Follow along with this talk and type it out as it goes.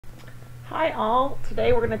Hi all,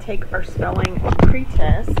 today we're going to take our spelling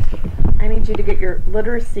pretest. I need you to get your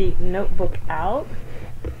literacy notebook out.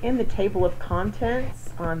 In the table of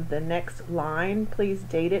contents on the next line, please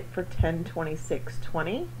date it for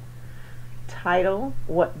 10/26/20. Title,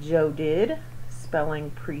 What Joe Did,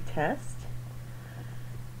 spelling pretest.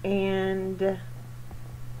 And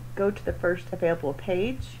go to the first available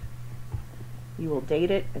page. You will date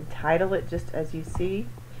it and title it just as you see.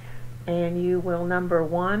 And you will number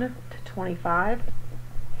 1 to 25.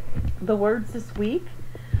 The words this week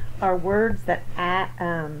are words that add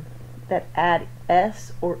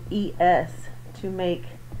s or es to make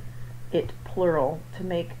it plural, to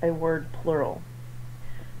make a word plural.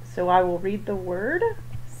 So I will read the word,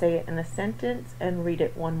 say it in a sentence, and read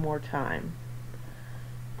it one more time.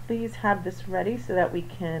 Please have this ready so that we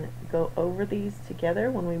can go over these together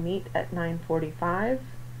when we meet at 9:45.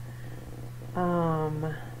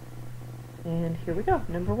 And here we go.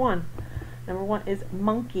 Number one. Number one is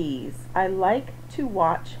monkeys. I like to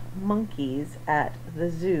watch monkeys at the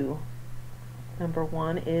zoo. Number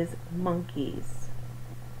one is monkeys.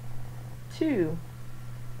 2,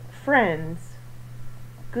 friends.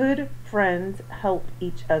 Good friends help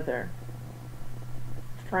each other.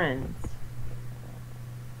 Friends.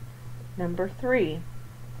 Number 3,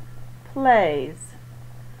 plays.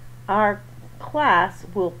 Our class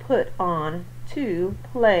will put on 2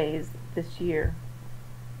 plays this year.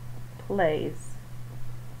 Plays.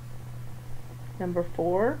 Number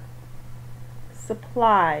 4,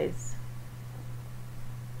 supplies.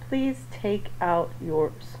 Please take out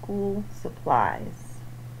your school supplies.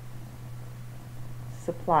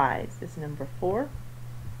 Supplies is number 4.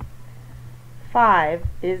 5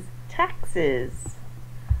 is taxes.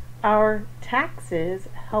 Our taxes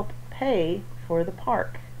help pay for the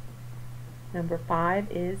park. Number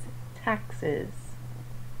 5 is taxes.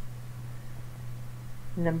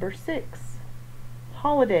 Number 6,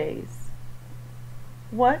 holidays.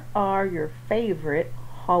 What are your favorite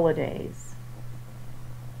holidays?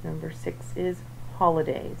 Number 6 is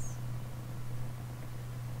holidays.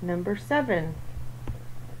 Number 7,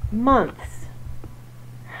 months.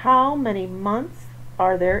 How many months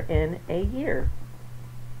are there in a year?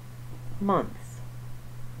 Months.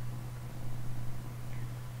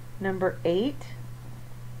 Number 8,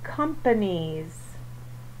 companies.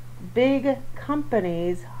 Big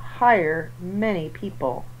companies hire many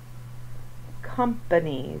people.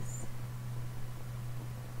 Companies.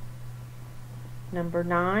 Number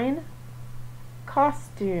 9,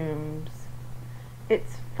 costumes.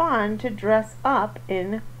 It's fun to dress up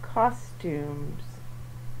in costumes.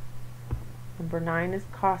 Number 9 is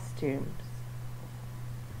costumes.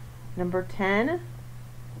 Number 10,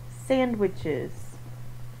 sandwiches.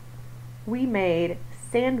 We made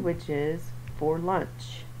sandwiches for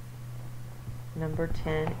lunch. Number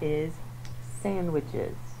 10 is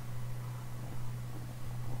sandwiches.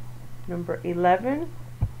 Number 11,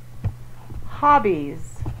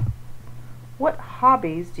 hobbies. What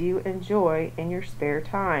hobbies do you enjoy in your spare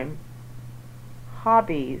time?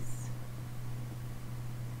 Hobbies.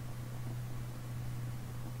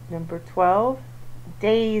 Number 12,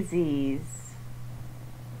 daisies.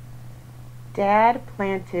 Dad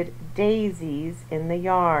planted daisies in the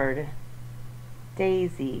yard.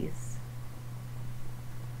 Daisies.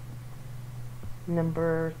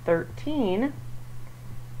 Number 13,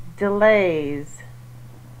 delays.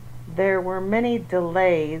 There were many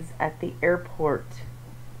delays at the airport.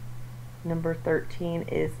 Number 13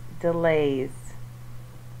 is delays.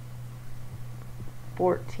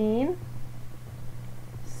 14,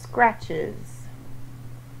 scratches.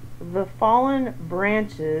 The fallen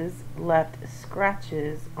branches left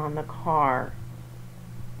scratches on the car.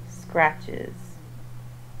 Scratches.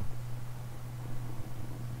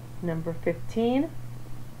 Number 15,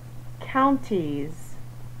 counties.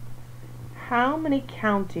 How many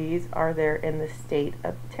counties are there in the state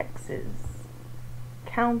of Texas?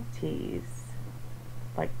 Counties,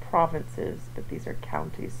 like provinces, but these are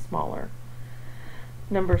counties, smaller.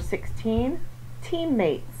 Number 16,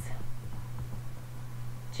 teammates.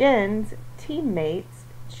 Jen's teammates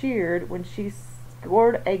cheered when she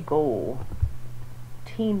scored a goal.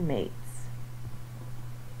 Teammates.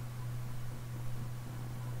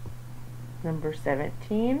 Number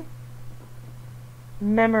 17,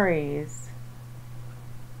 memories.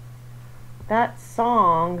 That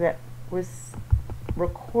song that was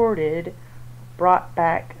recorded brought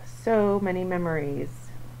back so many memories.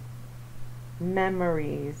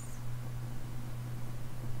 Memories.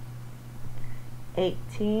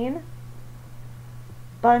 18,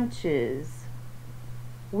 bunches.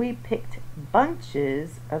 We picked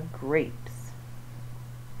bunches of grapes.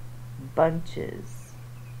 Bunches.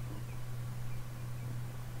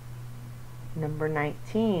 Number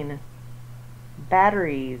 19,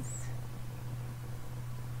 batteries.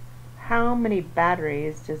 How many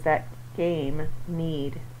batteries does that game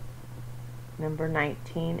need? Number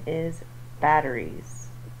 19 is batteries.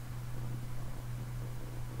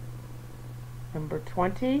 Number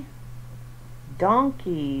 20,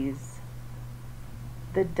 donkeys.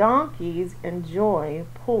 The donkeys enjoy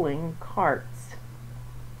pulling carts.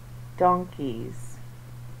 Donkeys.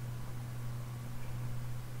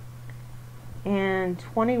 And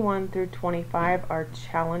 21 through 25 are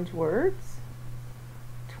challenge words.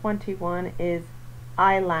 21 is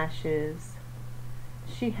eyelashes.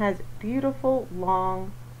 She has beautiful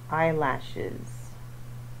long eyelashes.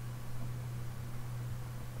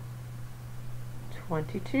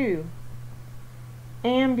 22,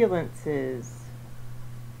 ambulances.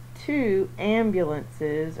 2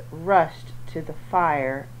 ambulances rushed to the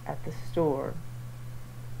fire at the store.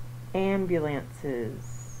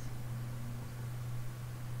 Ambulances.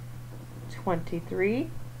 23,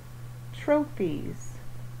 trophies.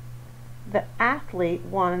 The athlete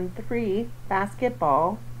won 3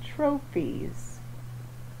 basketball trophies.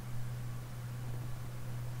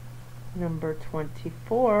 Number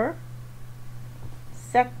 24,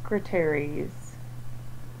 secretaries.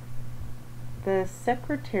 The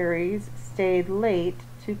secretaries stayed late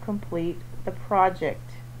to complete the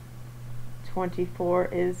project. 24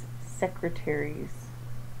 is secretaries.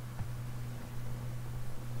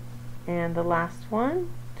 And the last one,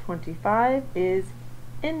 25, is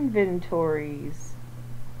inventories.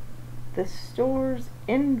 The store's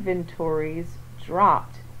inventories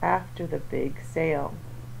dropped after the big sale.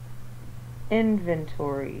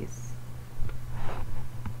 Inventories.